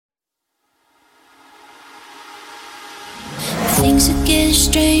getting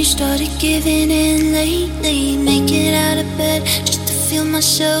strange, started giving in lately. Making out of bed just to feel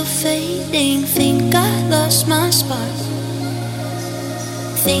myself fading. Think I lost my spark.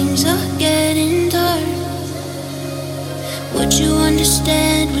 Things are getting dark. Would you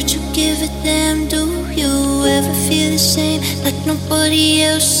understand? Would you give a damn? Do you ever feel the same? Like nobody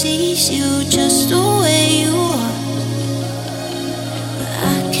else sees you just the way you are. But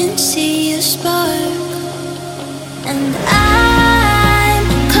I can see a spark. And I'm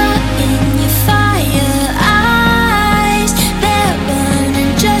caught in your fire eyes. They're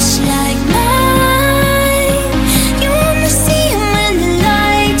burning just like mine. You wanna see 'em when the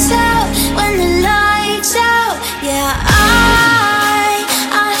lights out, when the lights out. Yeah,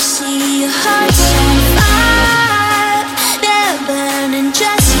 I see your heart's on fire. They're burning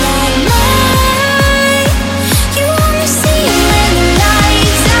just like mine. You wanna see 'em when the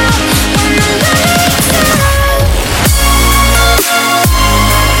lights out, when the lights out.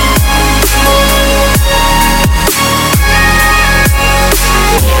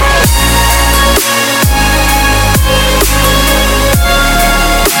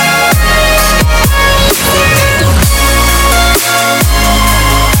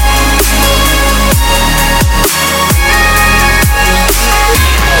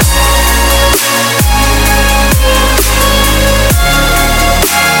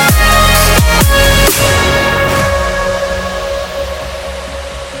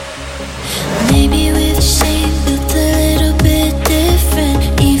 Maybe we're the same, built a little bit different.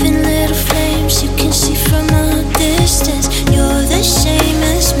 Even little flames you can see from a distance. You're the same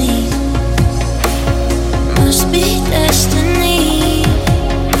as me. Must be destiny.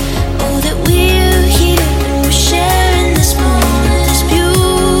 Oh, that we're here and we're sharing this moment. There's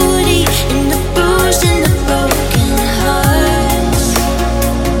beauty in the bruised and the broken hearts.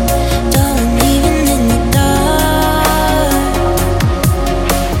 Darling, even in the dark.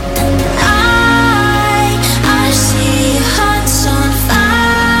 And I see your heart's on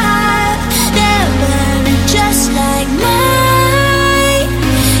fire. They're burning just like mine.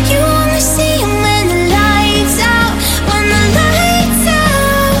 You only see 'em when the lights out, when the lights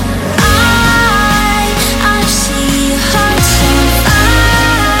out. I see your heart's on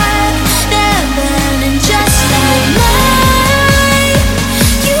fire. They're burning just like mine.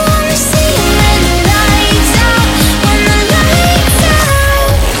 You only see 'em when the lights out, when the lights out.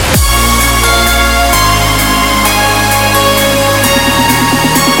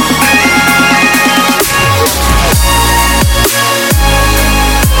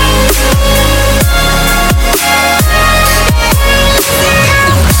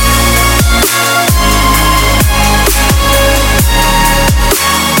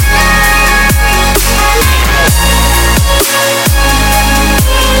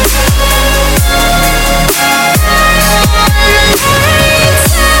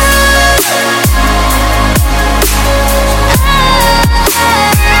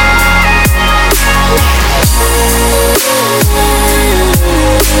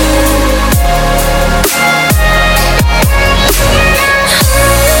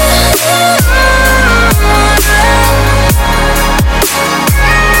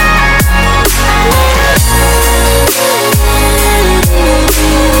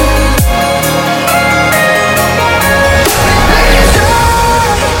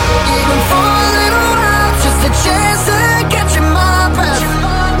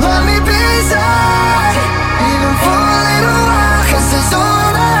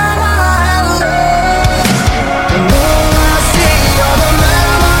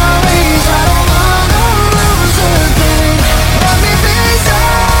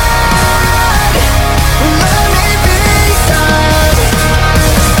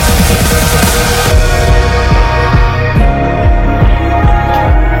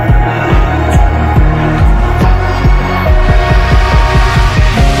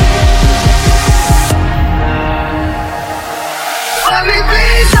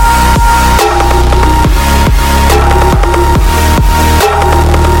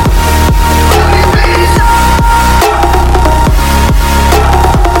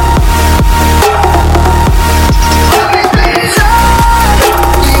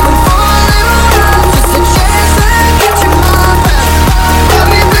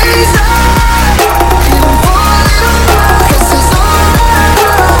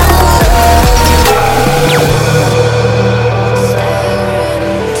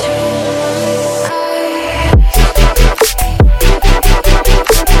 Turn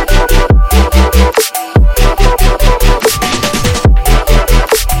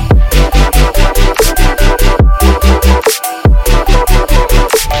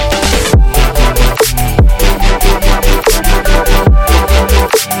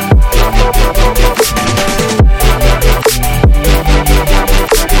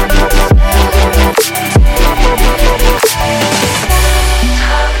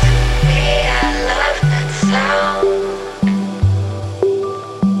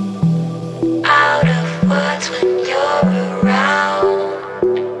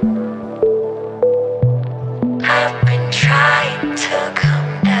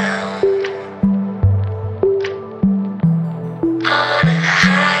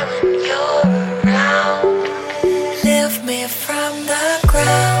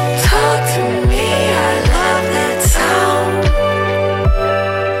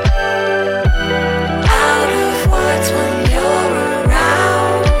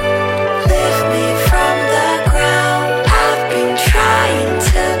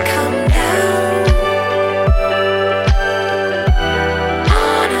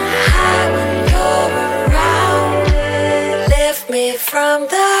from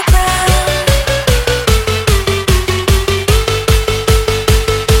the ground.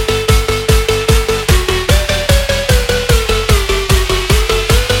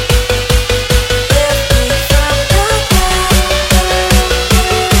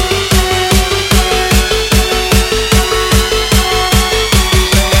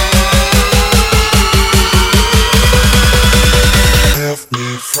 Lift me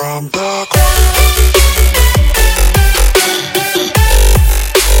from the ground. From the ground.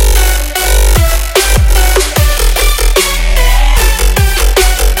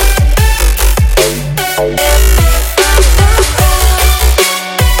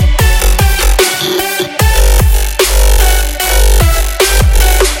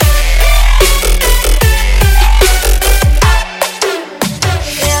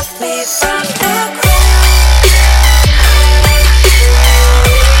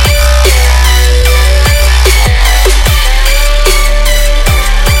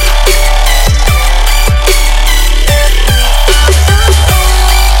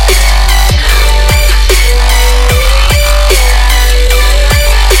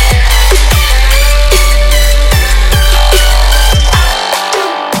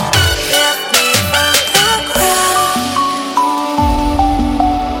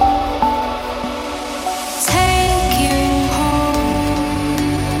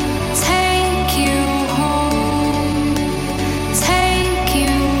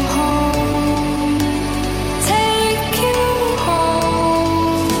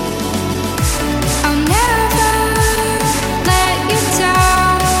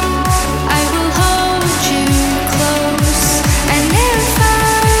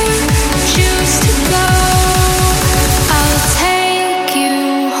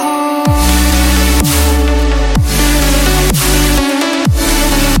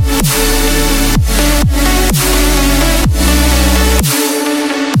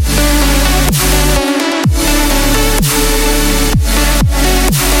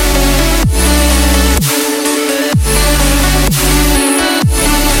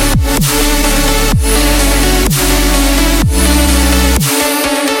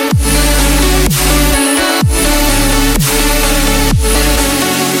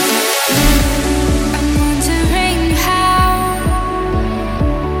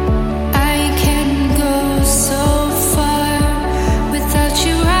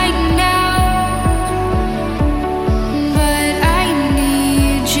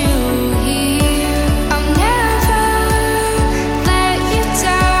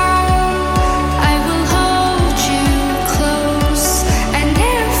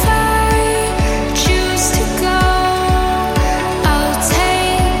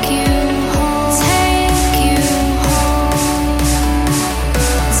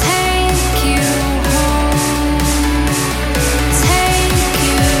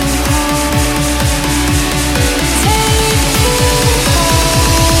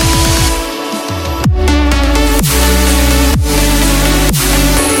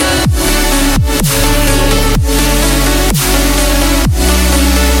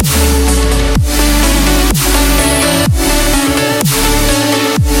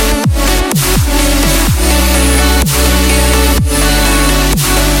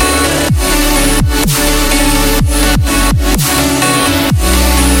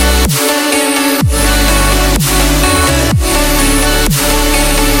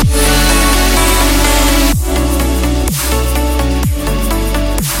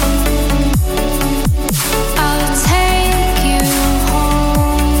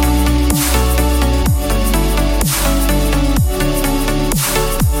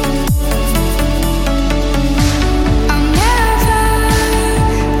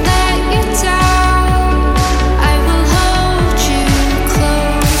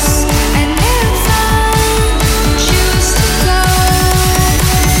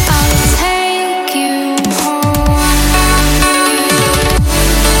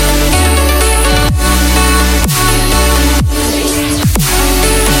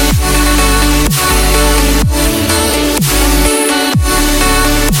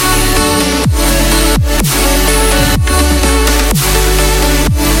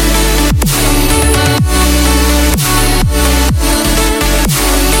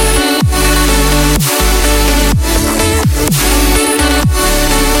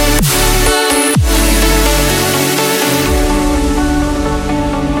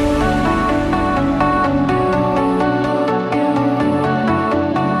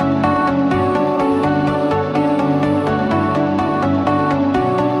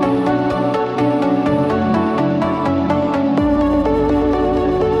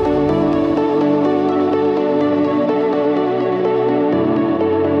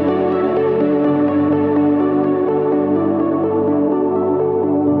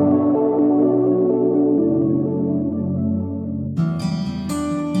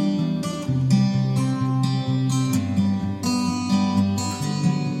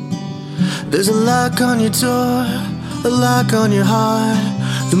 There's a lock on your door, a lock on your heart.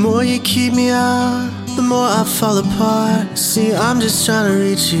 The more you keep me out, the more I fall apart. See, I'm just trying to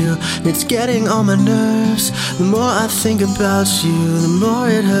reach you, and it's getting on my nerves. The more I think about you, the more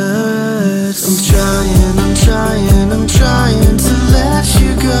it hurts. I'm trying to let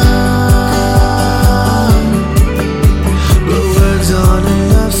you go, but words aren't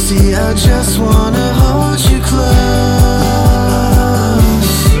enough. See, I just wanna hold you close.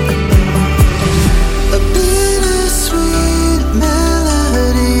 A bittersweet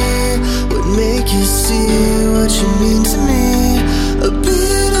melody would make you see what you mean to me. A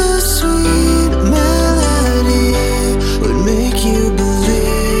bittersweet melody would make you believe.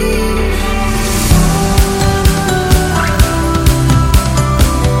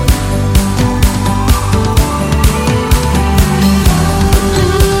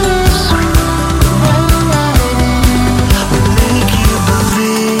 Would make you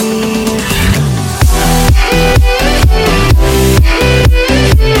believe.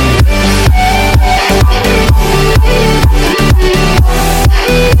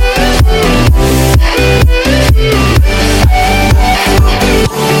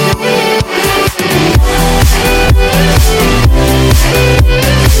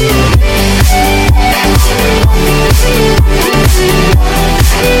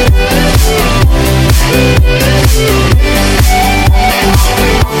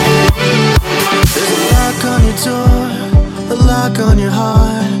 There's a lock on your door, a lock on your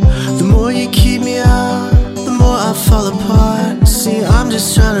heart. The more you keep me out, the more I fall apart. See, I'm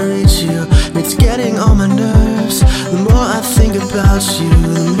just trying to reach you, and it's getting on my nerves. The more I think about you,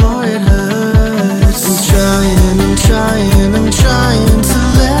 the more it hurts. I'm trying to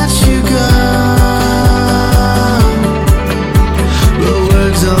let you go, but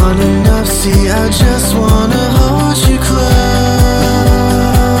words aren't enough. See, I just wanna hold you close.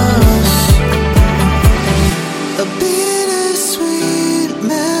 A bittersweet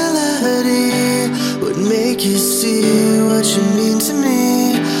melody would make you see what you mean to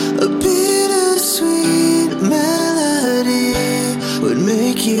me. A bittersweet melody would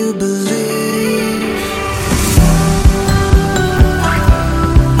make you believe.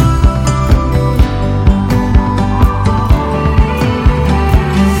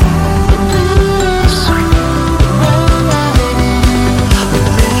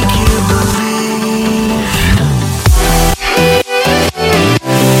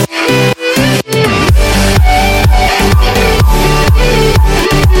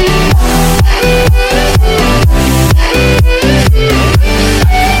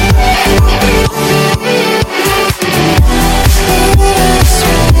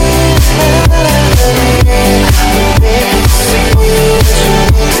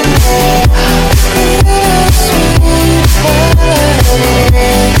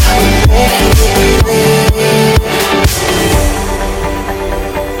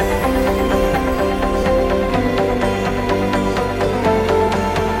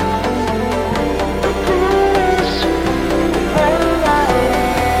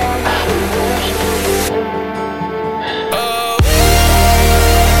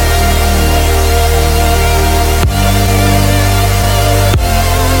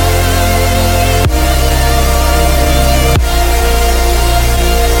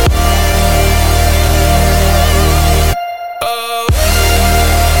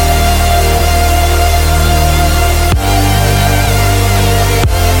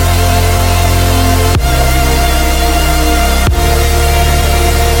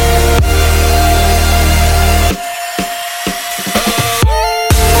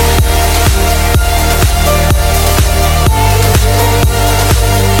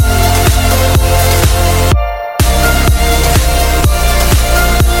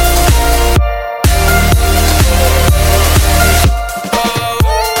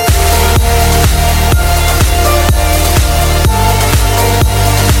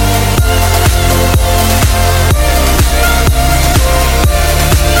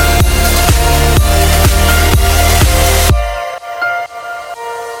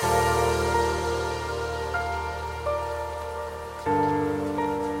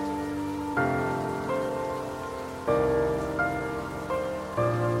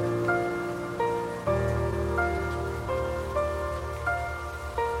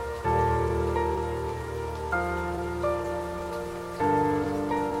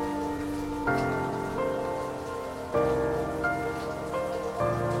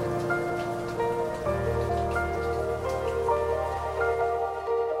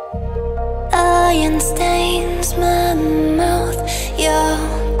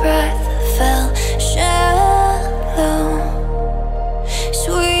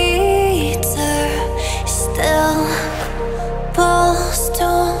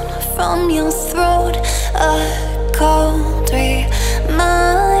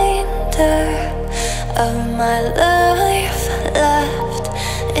 life left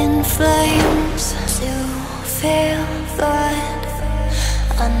in flames to feel blood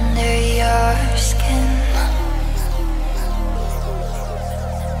under your skin.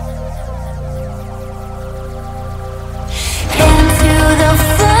 Into the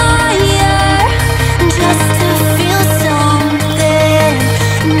fire just to feel something.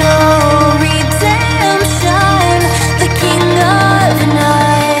 No redemption, the king of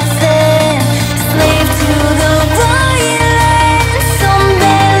nothing. Slave to the violence, I'm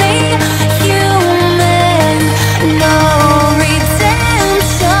barely human. No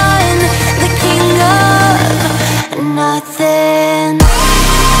redemption, the king of nothing.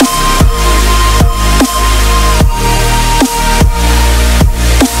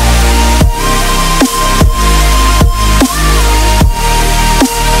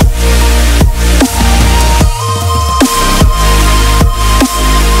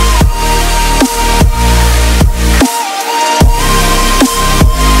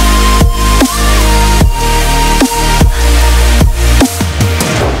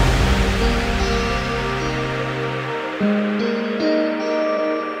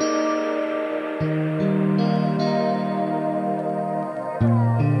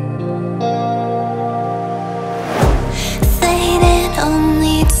 Faded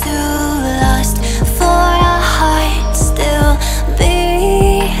only to lust for a heart still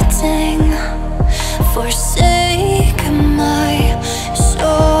beating. Forsake my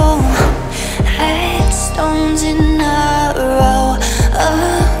soul. Headstones in a row, a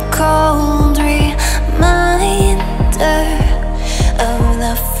cold reminder of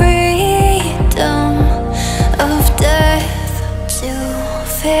the freedom of death to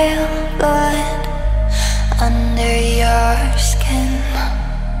feel blood under your skin.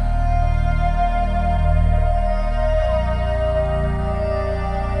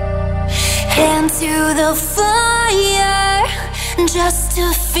 Into the fire just to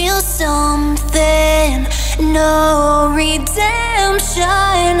feel something. No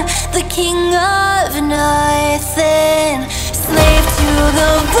redemption, the king of nothing. Slave to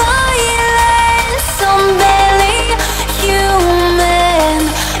the violence, I'm barely human.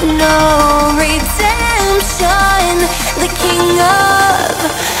 No redemption, the king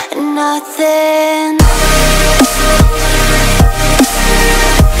of nothing.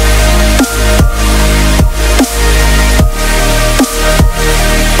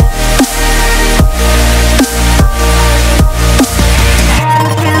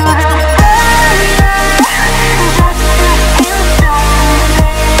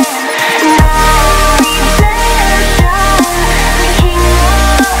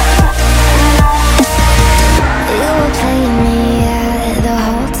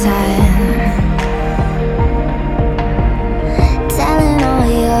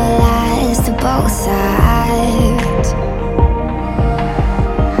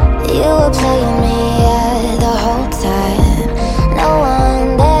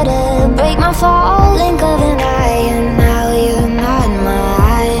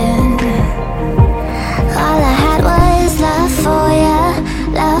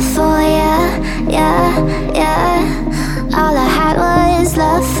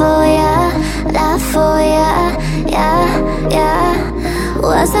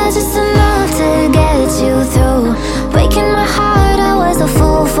 Was that just enough to get you through? Breaking my heart, I was a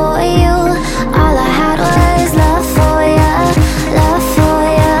fool for you. All I had was love for ya, love for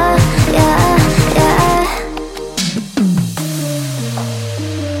ya, yeah, yeah.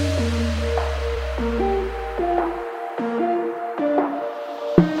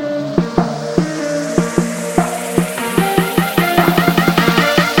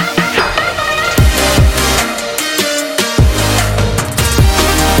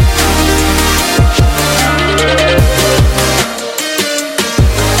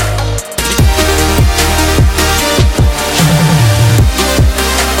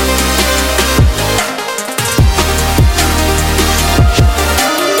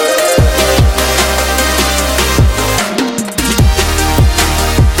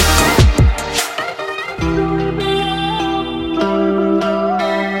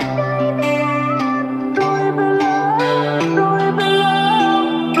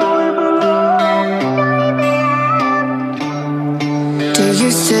 Do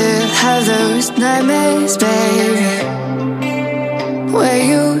you still have those nightmares, baby? Where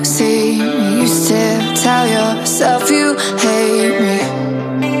you see me, you still tell yourself you hate me.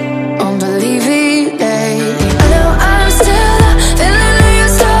 Unbelieving lately. I know I'm still the villain of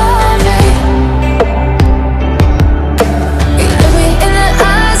your story. You look me in the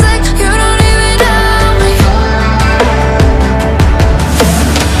eyes like you don't even know me.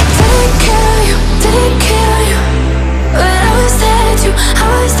 Did it kill you? Did it kill you?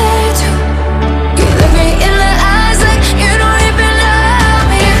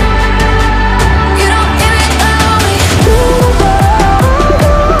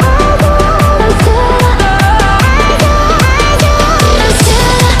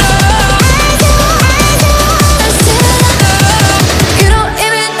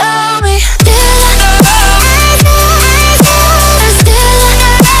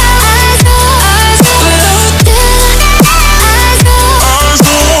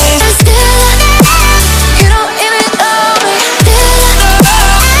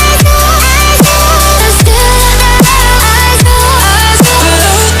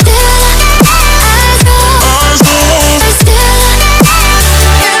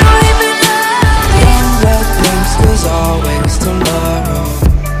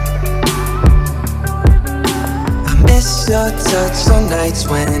 nights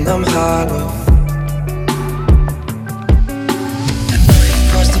when I'm hollow.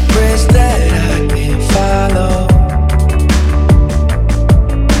 Cross the bridge that I can't follow.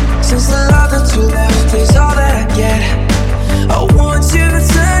 Since the love that you left is all that I get, I want you to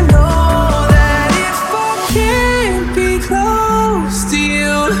know that if I can't be close to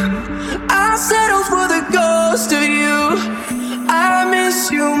you, I'll settle for the ghost of you. I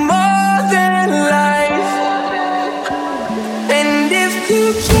miss you more than life. And if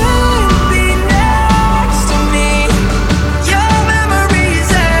you can't be next to me, your memory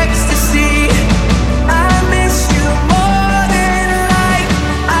is ecstasy. I miss you more than life.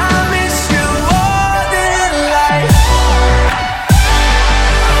 I miss you more than life.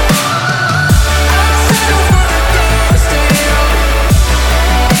 I'll settle for the ghost of you. I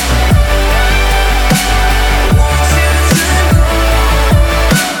want you to know.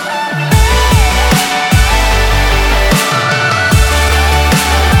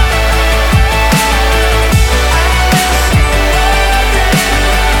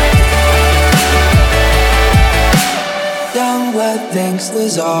 Young blood thinks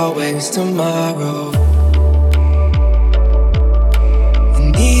there's always tomorrow. I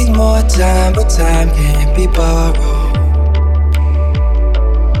need more time, but time can't be borrowed.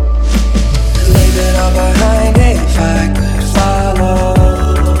 Leave it all behind if I could follow.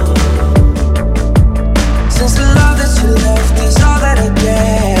 Since the love that you left is all that I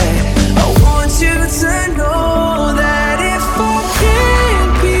get, I want you to know that if I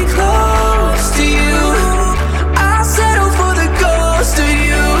can't be close to you, I'll settle for the ghost of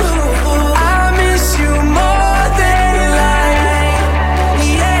you. I miss you more than life,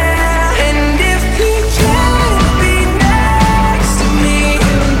 yeah. And if you can't be next to me,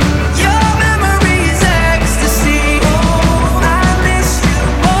 your memory is ecstasy. I miss you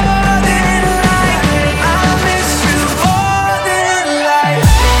more than life. I miss you more than life.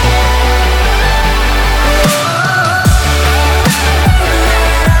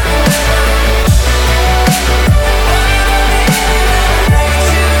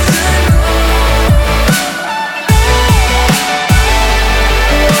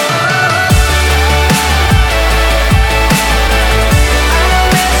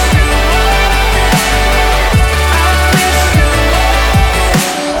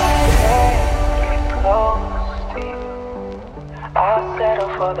 I'll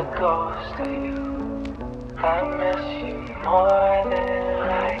settle for the ghost of you. I miss you more than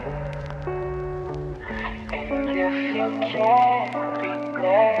life. And if you can't be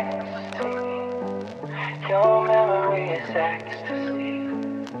next to me, your memory is ecstasy.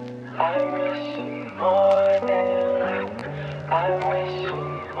 I miss you more than life. I miss you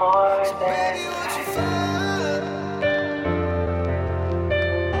more than life.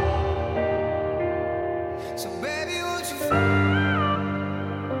 So baby, won't you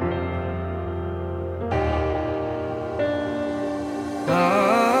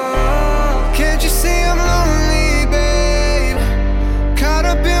can't you see I'm lonely, babe? Caught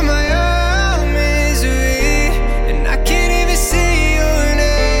up in my own misery, and I can't even see your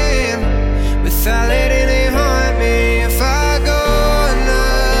name without letting it haunt me. If I go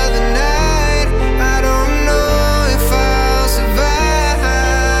another night, I don't know if I'll survive.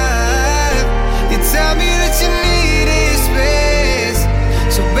 You tell me that you needed space,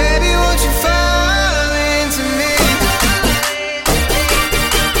 so baby, won't you fall into me?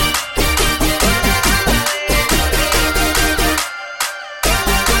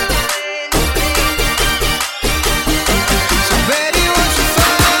 So baby, won't you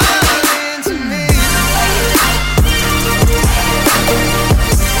fall into me?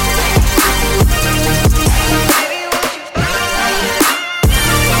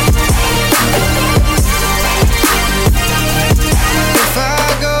 If I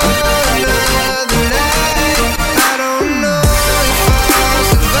go another night, I don't know if I'll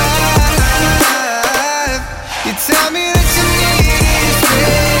survive. You tell me that you need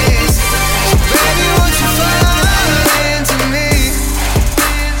space, so baby, won't you fall into me?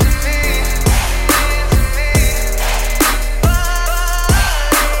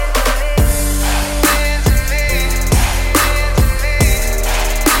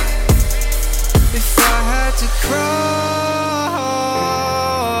 If I had to crawl,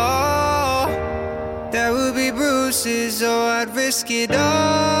 there would be bruises, so I'd risk it all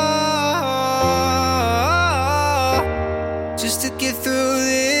just to get through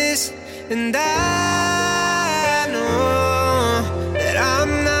this. And I know that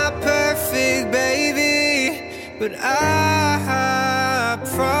I'm not perfect, baby, but I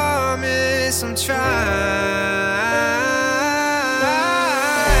promise I'm trying.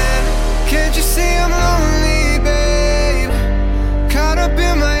 Can't you see I'm lonely, babe? Caught up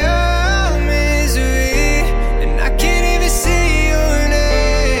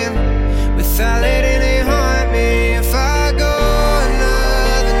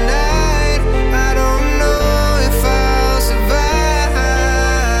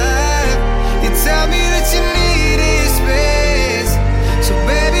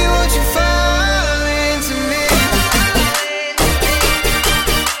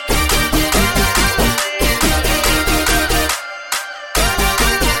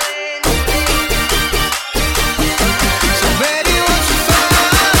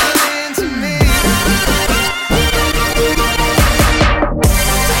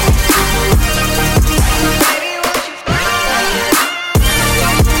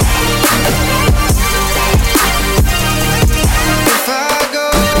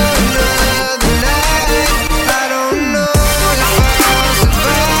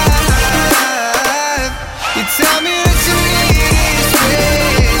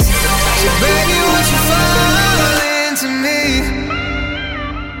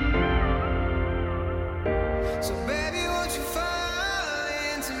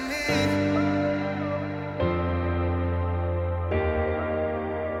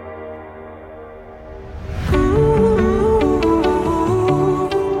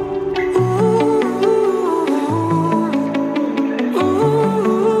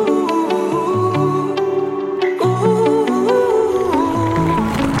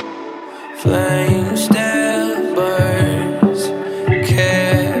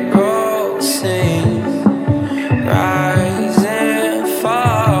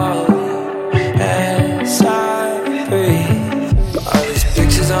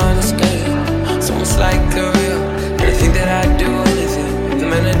on escape. It's almost like they're real. And I think that I'd do anything if the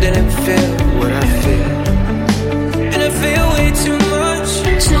man I didn't feel what I feel. And I feel way too much.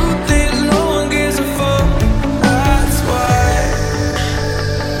 Two things no one gives a fuck. That's why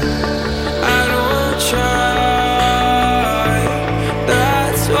I don't try.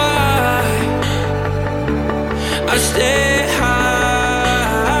 That's why I stay high.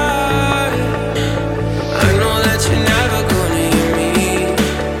 I know that you're never gonna hear me.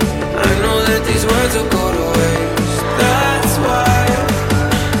 I know that these words will go to waste. That's why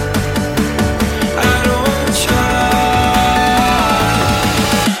I don't try.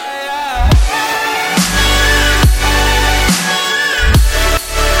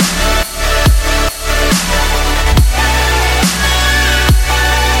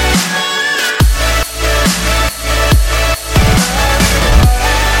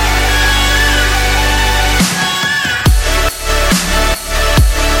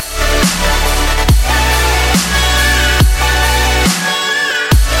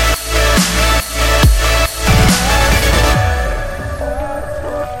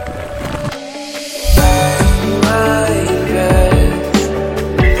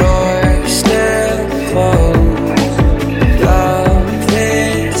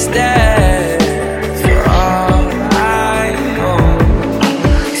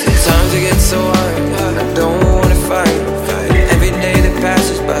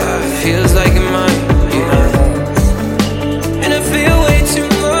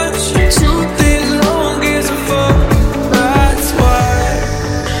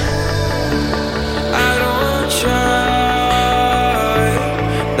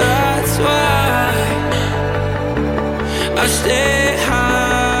 I stay high.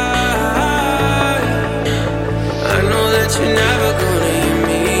 I know that you're never gonna hear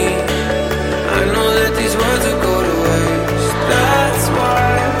me. I know that these words will go to waste. That's why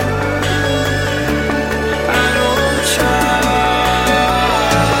I don't try.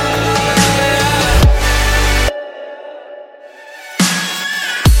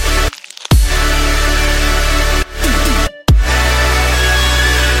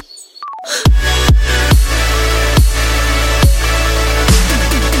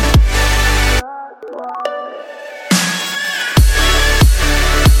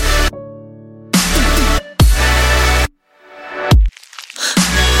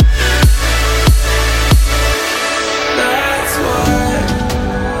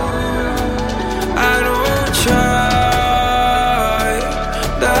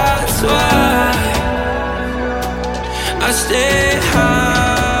 I stay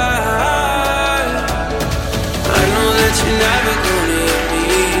high. I know that you're never gonna hear me.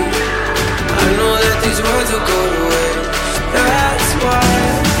 I know that these words will go to waste. That's why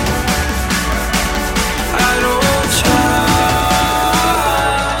I don't try.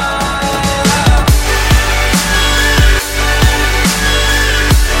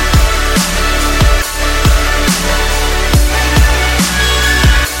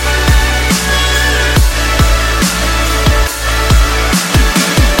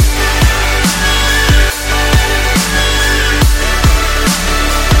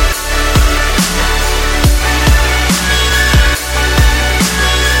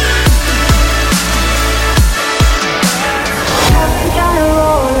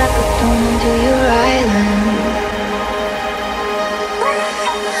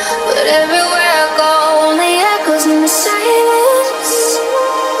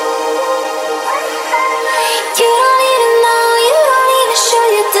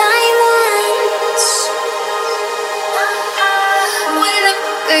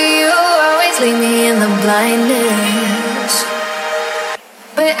 Leave me in the blindness,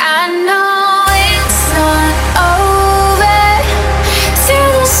 but I know it's not over.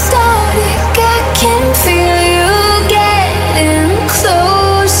 Through the static, I can feel you getting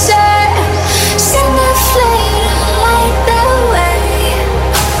closer. Send a flame to light the way.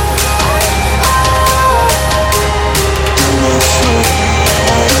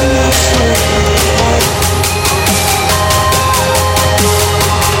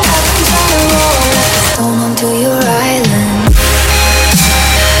 Hold on to your island.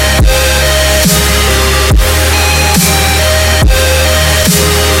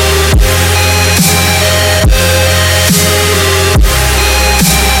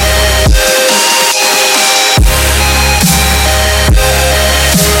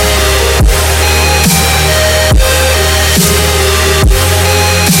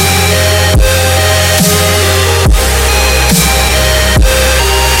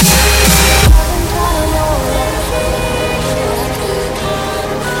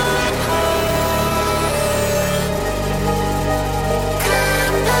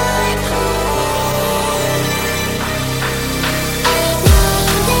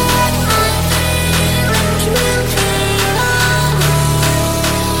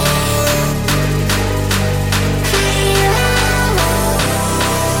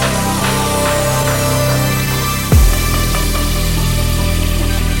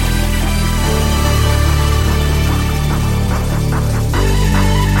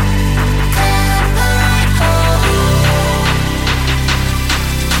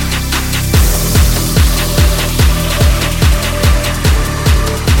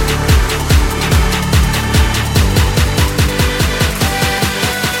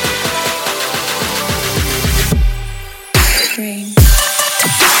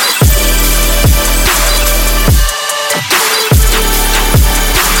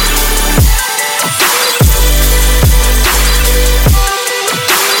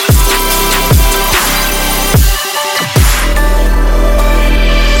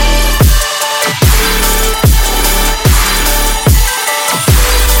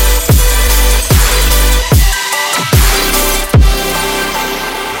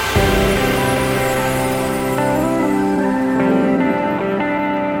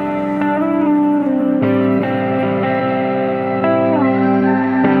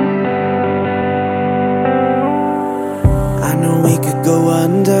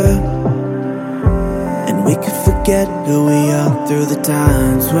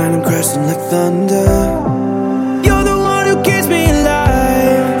 times when I'm crashing like thunder. You're the one who keeps me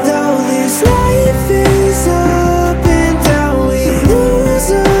alive. Though this life is up and down, we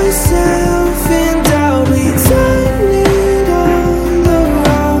lose ourselves in doubt. We turn it all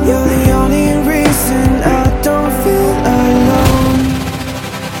around. You're the only reason I don't feel alone.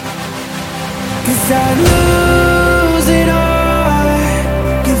 'Cause I lose it all.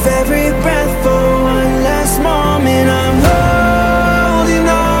 Give every breath for one last moment. I'm holding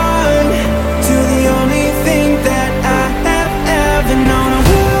on to the only thing that I have ever known. The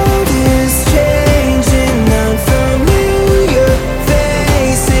world is changing, unfamiliar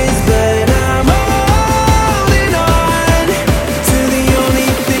faces, but I'm holding on to the only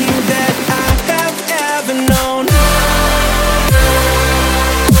thing that I have ever known.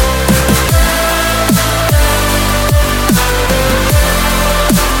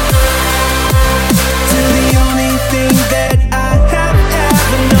 To the only thing that I have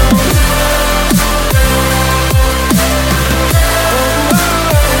ever known.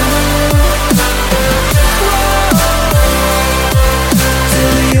 To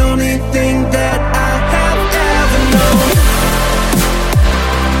the only thing that I have ever known.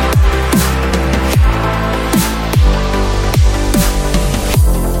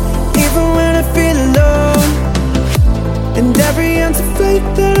 Even when I feel alone and every ounce of faith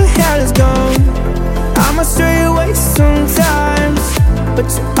that I had is gone, I must stray away sometimes, but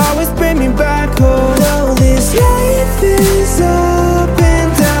you always bring me back home. Though this life is up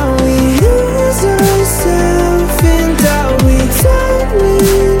and down, we lose ourselves in doubt. We turn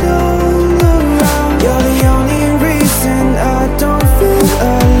it all around. You're the only reason I don't feel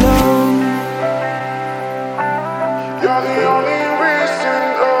alone. You're the only reason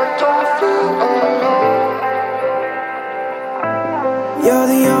I don't feel alone. You're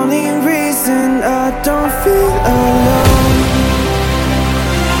the only reason I don't feel alone.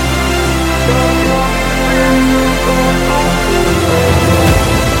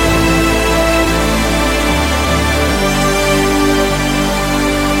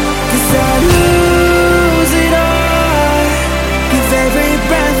 'Cause I lose it all. Give every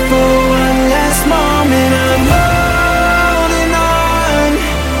breath for one last moment. I'm holding on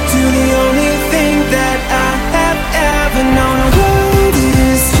to the only thing that I have ever known. The world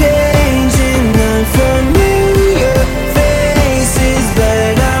is changing, unfamiliar faces,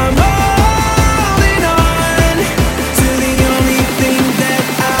 but I'm holding on to the only thing that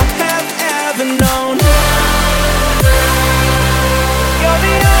I have ever known. You're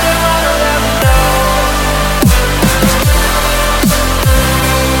the only one I'll ever know.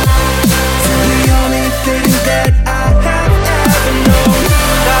 To the only thing that I have ever known.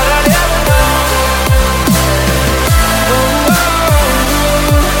 That I'll ever know.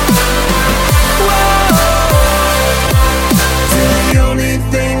 To the only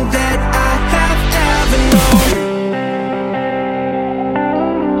thing that I have ever known.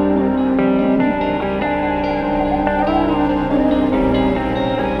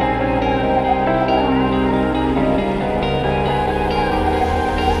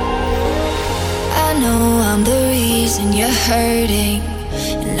 I know I'm the reason you're hurting,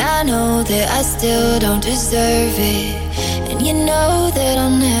 and I know that I still don't deserve it. And you know that I'll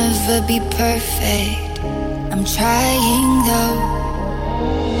never be perfect. I'm trying though.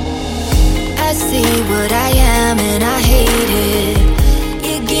 I see what I am and I hate it.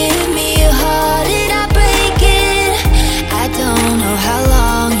 You give me a heart and I break it. I don't know how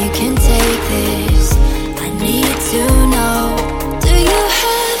long you can take this. I need to know, do you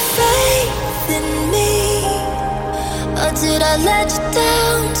have faith in me? Or did I let you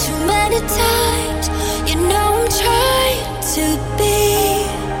down too many times? You know I'm trying to be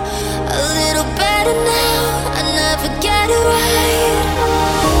a little better now. I never get it right.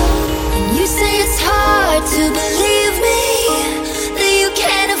 And you say it's hard to believe me, that you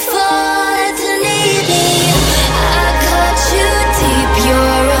can't afford to need me. I cut you deep,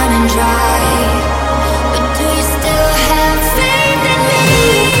 you're running dry. But do you still have faith in me?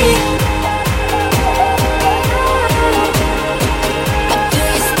 But do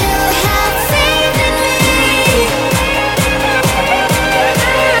you still have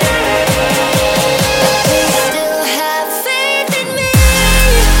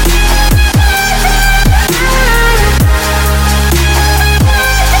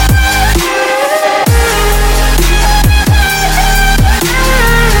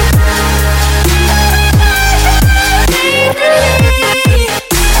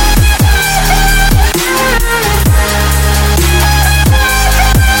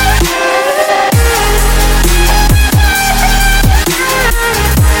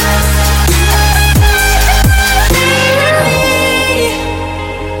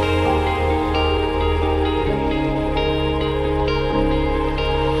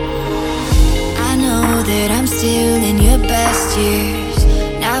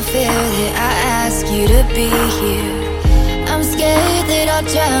be here. I'm scared that I'll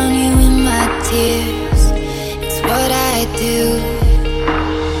drown you in my tears. It's what I do.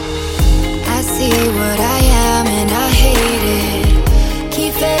 I see what I am and I hate it.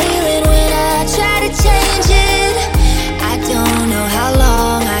 Keep failing when I try to change it. I don't know how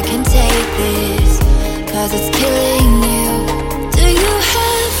long I can take this, 'cause it's killing you. Do you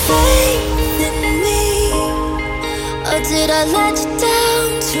have faith in me? Or did I let you down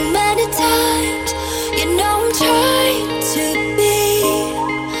too many times? You know I'm trying to be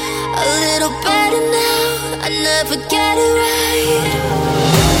a little better now. I never get it right.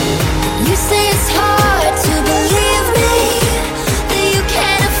 You say it's hard to believe me, that you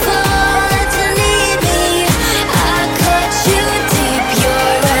can't afford to leave me. I cut you deep,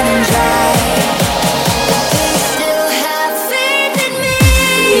 you're running dry. Please still have faith in me.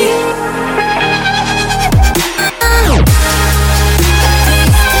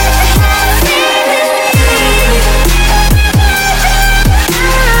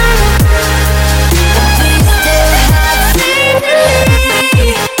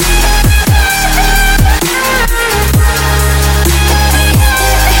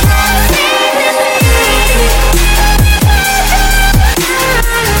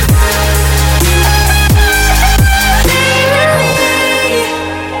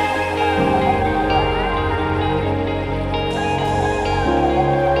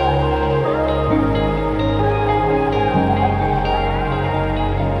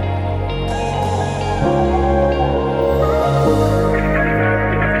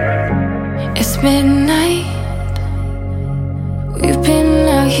 It's midnight. We've been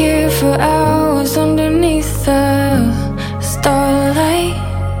out here for hours underneath the starlight.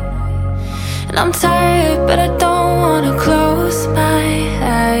 And I'm tired, but I don't wanna close my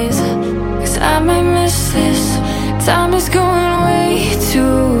eyes, 'cause I might miss this. Time is going way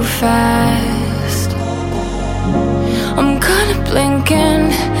too fast. I'm kinda blinking,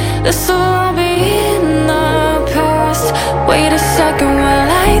 this will all be in the past. Wait a second while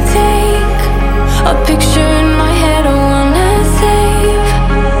I take a picture in my head. I wanna save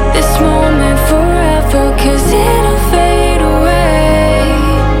this moment forever, 'cause it'll fade away.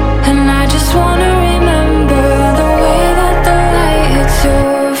 And I just wanna remember the way that the light hits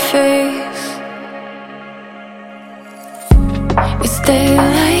your face. It's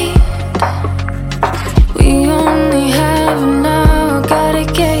daylight, we only have an hour. Gotta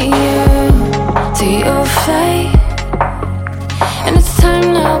get you to your flight. And it's time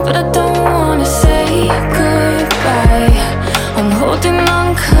now, but I don't wanna say goodbye. I'm holding on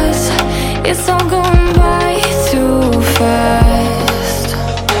 'cause it's all going by too fast.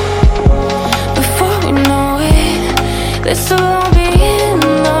 Before we know it, this will all be in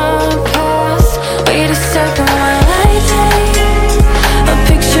the past. Wait a second while I take a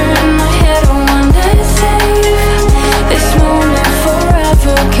picture in my head. I wanna save this moment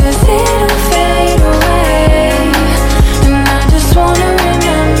forever, 'cause it'll fade away. And I just wanna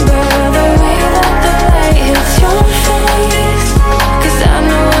remember the way that the light hits your face, 'cause I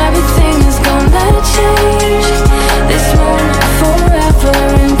know everything is gonna change. This moment forever,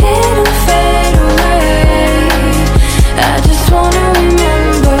 and it'll fade away. I just wanna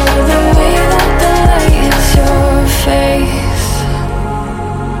remember the way that the light hits your face.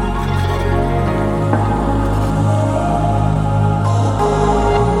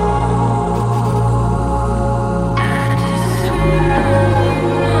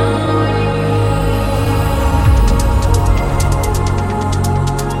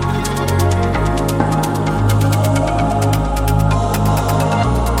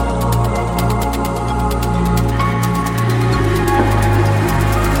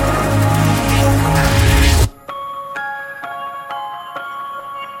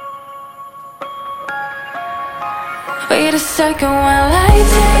 Wait a second while I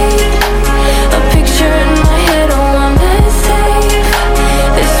take a picture in my head. I wanna save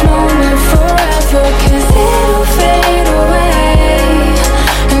this moment forever, 'cause it'll fade away.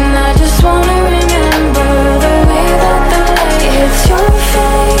 And I just wanna remember the way that the light hits your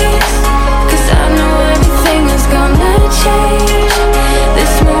face, 'cause I know everything is gonna change.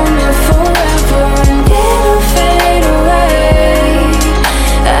 This moment forever, and it'll fade away.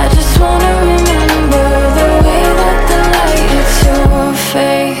 I just wanna remember the way that the light hits your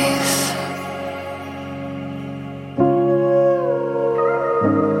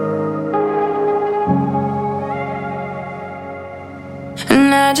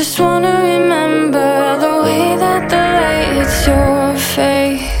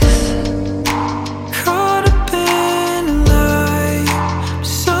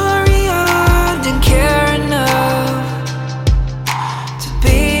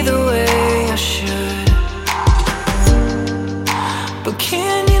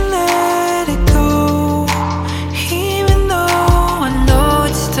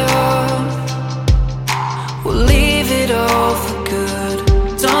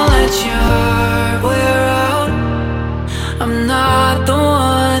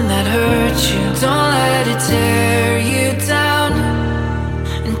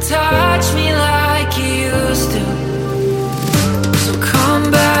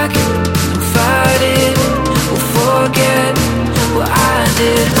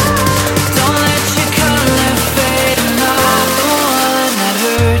did. Don't let your color fade. I'm not the one that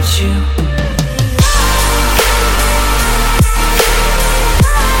hurt you.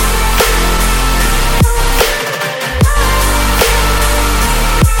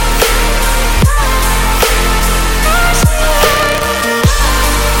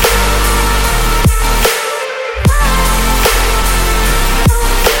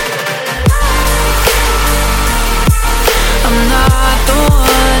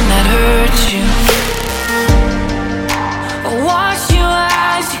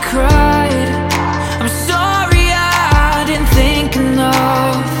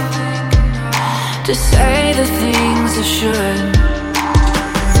 To say the things I should,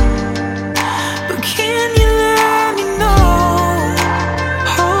 but can you let me know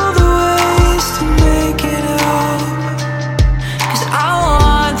all the ways to make it up? 'Cause I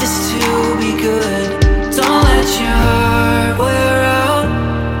want this to be good. Don't let your heart wear out.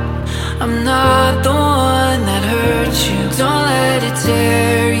 I'm not the one that hurt you. Don't let it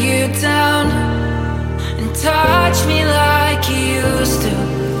tear you down and touch me like you used to.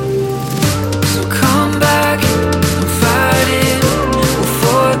 Come back and fight it. We'll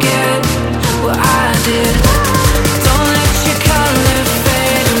forget what I did. Don't let your color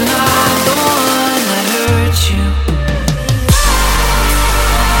fade. I'm not the one that hurt you.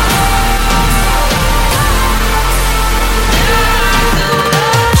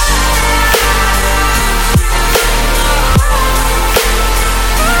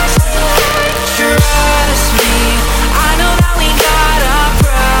 Trust me, I know that we got our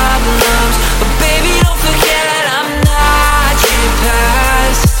problems, but baby, don't forget I'm not your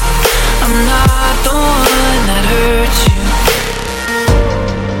past. I'm not the one that hurt you.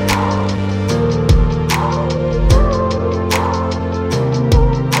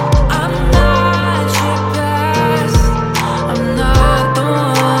 I'm not your past. I'm not the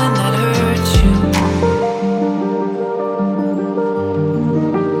one that hurt you.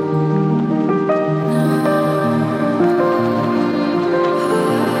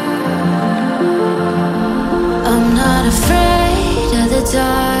 I'm not afraid of the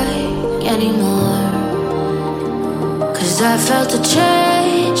dark anymore, 'cause I felt a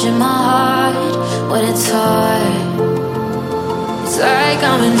change in my heart when it's hard. It's like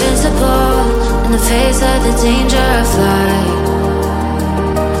I'm invincible in the face of the danger of flight.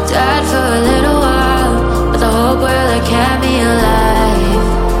 Died for a little while, but the whole world that kept me alive.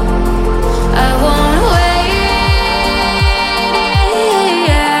 I won't wait,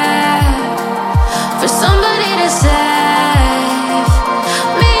 yeah, for somebody to save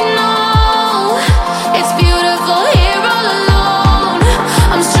me. No, it's beautiful here all alone.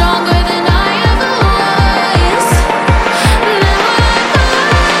 I'm stronger than I ever was. Now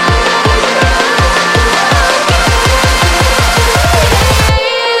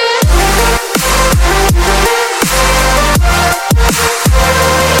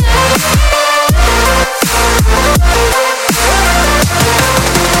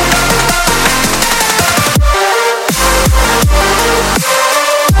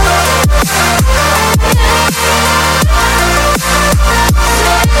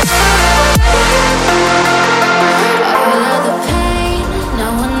all of the pain,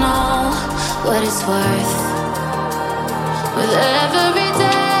 now I know what it's worth. With every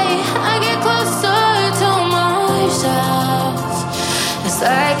day I get closer to myself. It's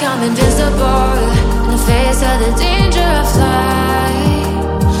like I'm invisible in the face of the danger of flight.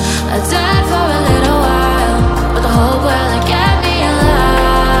 I died for a little